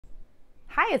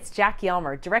Hi, it's Jackie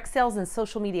Elmer, direct sales and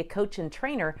social media coach and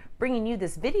trainer, bringing you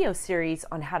this video series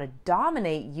on how to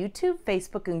dominate YouTube,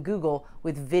 Facebook, and Google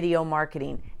with video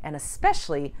marketing, and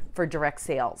especially for direct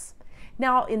sales.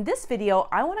 Now, in this video,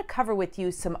 I want to cover with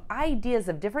you some ideas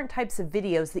of different types of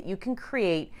videos that you can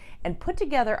create and put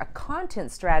together a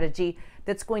content strategy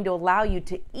that's going to allow you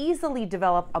to easily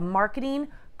develop a marketing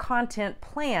content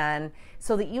plan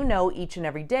so that you know each and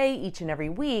every day, each and every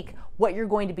week, what you're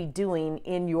going to be doing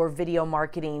in your video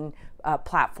marketing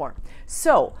platform.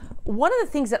 So one of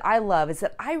the things that I love is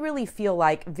that I really feel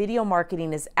like video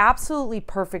marketing is absolutely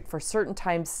perfect for certain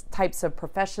types of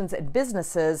professions and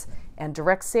businesses, and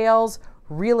direct sales,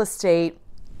 real estate,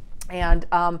 and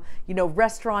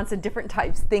restaurants and different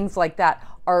types, things like that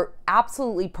are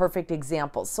absolutely perfect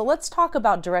examples. So let's talk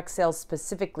about direct sales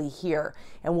specifically here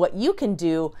and what you can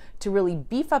do to really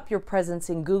beef up your presence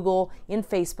in Google, in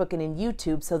Facebook, and in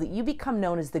YouTube so that you become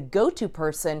known as the go-to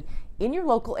person in your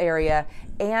local area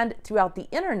and throughout the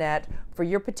internet for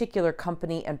your particular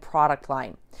company and product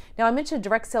line. Now, I mentioned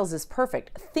direct sales is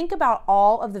perfect. Think about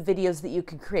all of the videos that you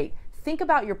can create. Think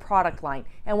about your product line.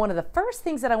 And one of the first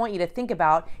things that I want you to think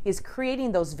about is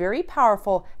creating those very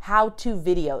powerful how-to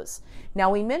videos. Now,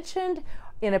 we mentioned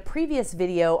in a previous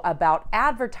video about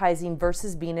advertising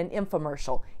versus being an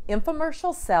infomercial.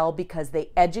 Infomercials sell because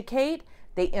they educate,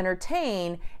 they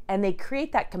entertain, and they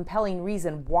create that compelling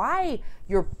reason why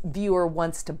your viewer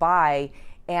wants to buy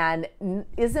and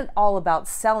isn't all about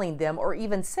selling them or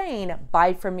even saying,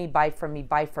 buy from me, buy from me,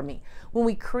 buy from me. When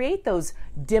we create those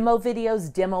demo videos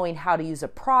demoing how to use a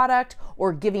product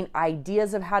or giving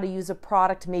ideas of how to use a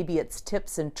product, maybe it's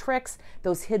tips and tricks,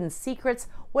 those hidden secrets,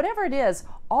 whatever it is,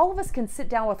 all of us can sit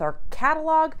down with our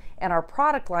catalog and our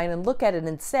product line and look at it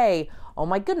and say, oh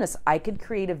my goodness, I could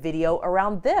create a video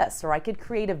around this, or I could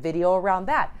create a video around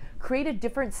that. Create a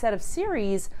different set of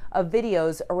series of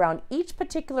videos around each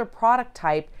particular product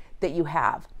type that you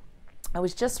have. I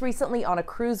was just recently on a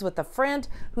cruise with a friend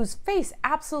whose face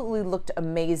absolutely looked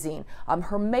amazing.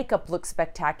 Her makeup looked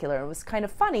spectacular. It was kind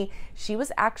of funny. She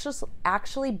was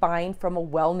actually buying from a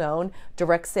well-known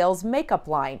direct sales makeup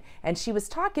line, and she was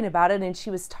talking about it, and she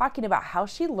was talking about how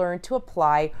she learned to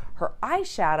apply her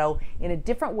eyeshadow in a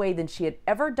different way than she had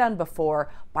ever done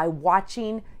before by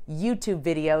watching YouTube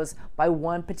videos by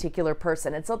one particular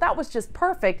person. And so that was just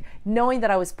perfect, knowing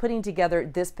that I was putting together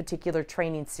this particular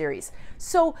training series.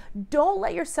 So don't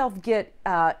let yourself get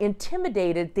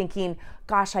intimidated thinking,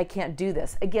 gosh, I can't do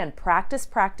this. Again, practice,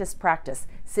 practice, practice.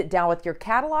 Sit down with your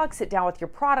catalog, sit down with your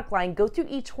product line, go through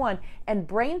each one and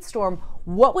brainstorm,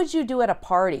 what would you do at a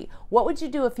party? What would you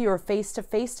do if you were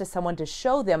face-to-face to someone to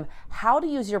show them how to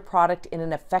use your product in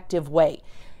an effective way?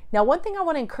 Now, one thing I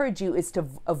want to encourage you is to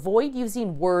avoid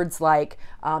using words like,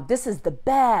 this is the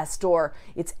best, or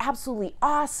it's absolutely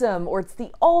awesome, or it's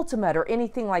the ultimate, or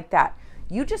anything like that.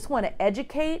 You just want to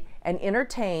educate and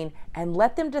entertain and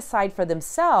let them decide for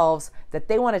themselves that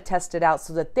they want to test it out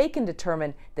so that they can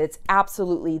determine that it's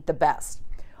absolutely the best.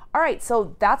 All right,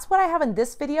 so that's what I have in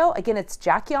this video. Again, it's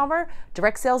Jackie Elmer,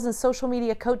 direct sales and social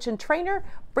media coach and trainer,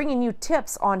 bringing you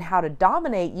tips on how to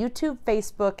dominate YouTube,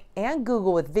 Facebook, and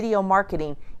Google with video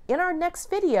marketing. In our next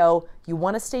video, you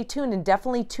want to stay tuned and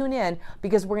definitely tune in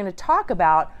because we're going to talk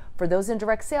about, for those in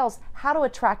direct sales, how to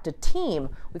attract a team.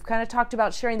 We've kind of talked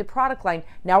about sharing the product line.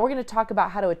 Now we're going to talk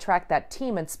about how to attract that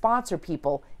team and sponsor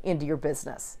people into your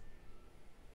business.